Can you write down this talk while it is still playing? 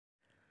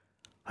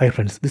Hi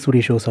friends, this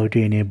video shows how to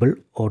enable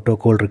auto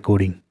call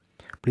recording.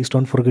 Please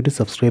don't forget to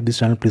subscribe this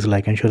channel. Please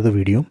like and share the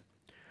video.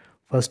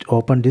 First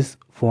open this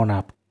phone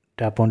app.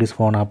 Tap on this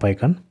phone app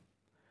icon.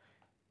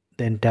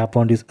 Then tap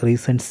on this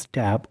Recents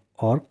tab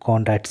or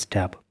Contacts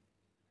tab.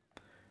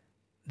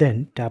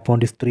 Then tap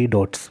on these three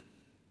dots.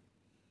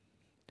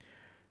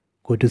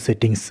 Go to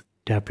Settings,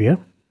 tap here.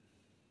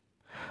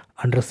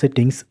 Under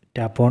Settings,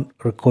 tap on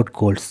Record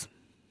Calls.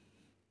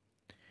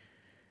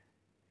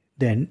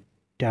 Then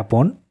tap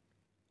on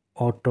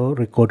Auto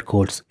Record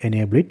Calls,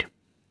 enable it.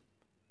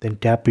 Then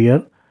tap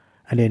here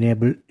and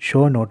enable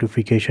Show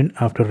Notification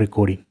after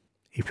recording.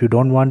 If you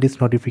don't want this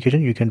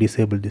notification, you can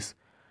disable this.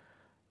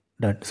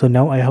 Done. So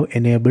now I have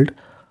enabled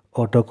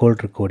auto call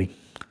recording.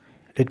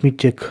 Let me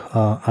check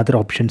other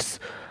options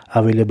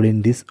available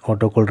in this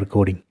auto call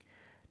recording.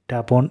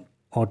 Tap on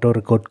Auto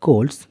Record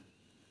Calls.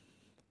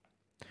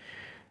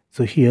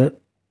 So here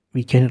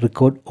we can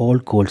record all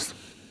calls.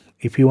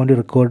 If you want to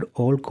record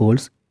all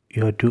calls,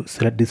 you have to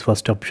select this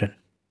first option.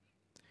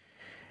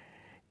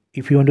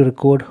 If you want to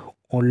record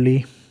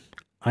only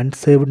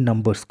unsaved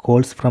numbers,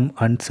 calls from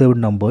unsaved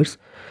numbers,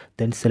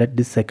 then select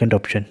this second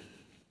option.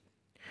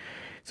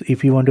 So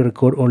if you want to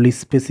record only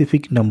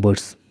specific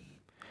numbers,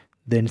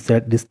 then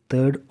select this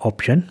third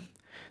option.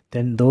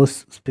 Then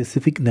those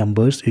specific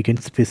numbers you can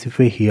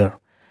specify here.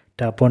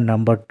 Tap on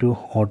number to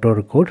auto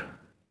record,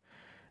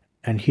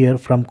 and here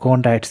from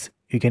contacts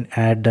you can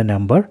add the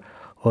number,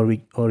 or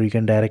you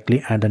can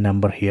directly add the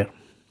number here.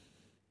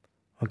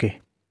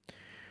 Okay,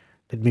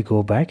 let me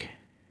go back.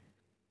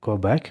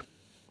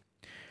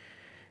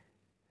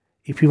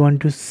 If you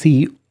want to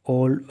see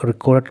all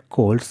recorded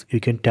calls, you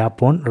can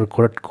tap on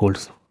recorded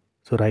calls.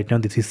 So right now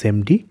this is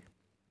empty,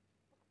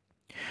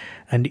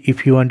 and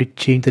if you want to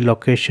change the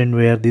location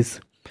where this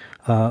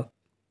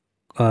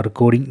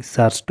recordings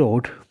are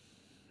stored,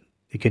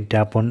 you can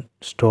tap on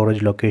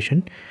storage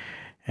location,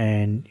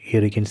 and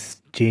here you can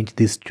change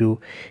this to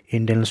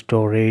internal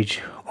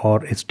storage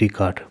or SD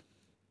card.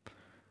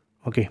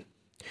 Okay,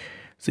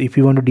 so if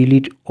you want to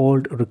delete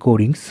old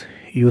recordings,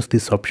 use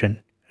this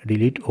option,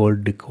 delete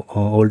old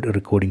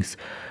recordings.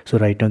 So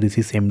right now this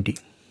is empty.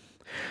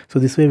 So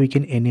this way we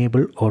can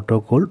enable auto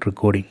call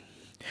recording.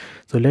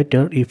 So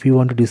later if you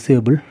want to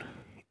disable,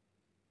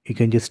 you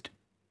can just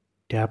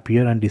tap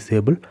here and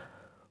disable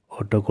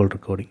auto call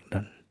recording.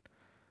 Done.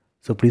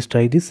 So please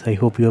try this. I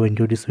hope you have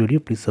enjoyed this video.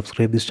 Please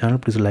subscribe this channel.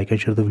 Please like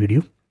and share the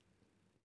video.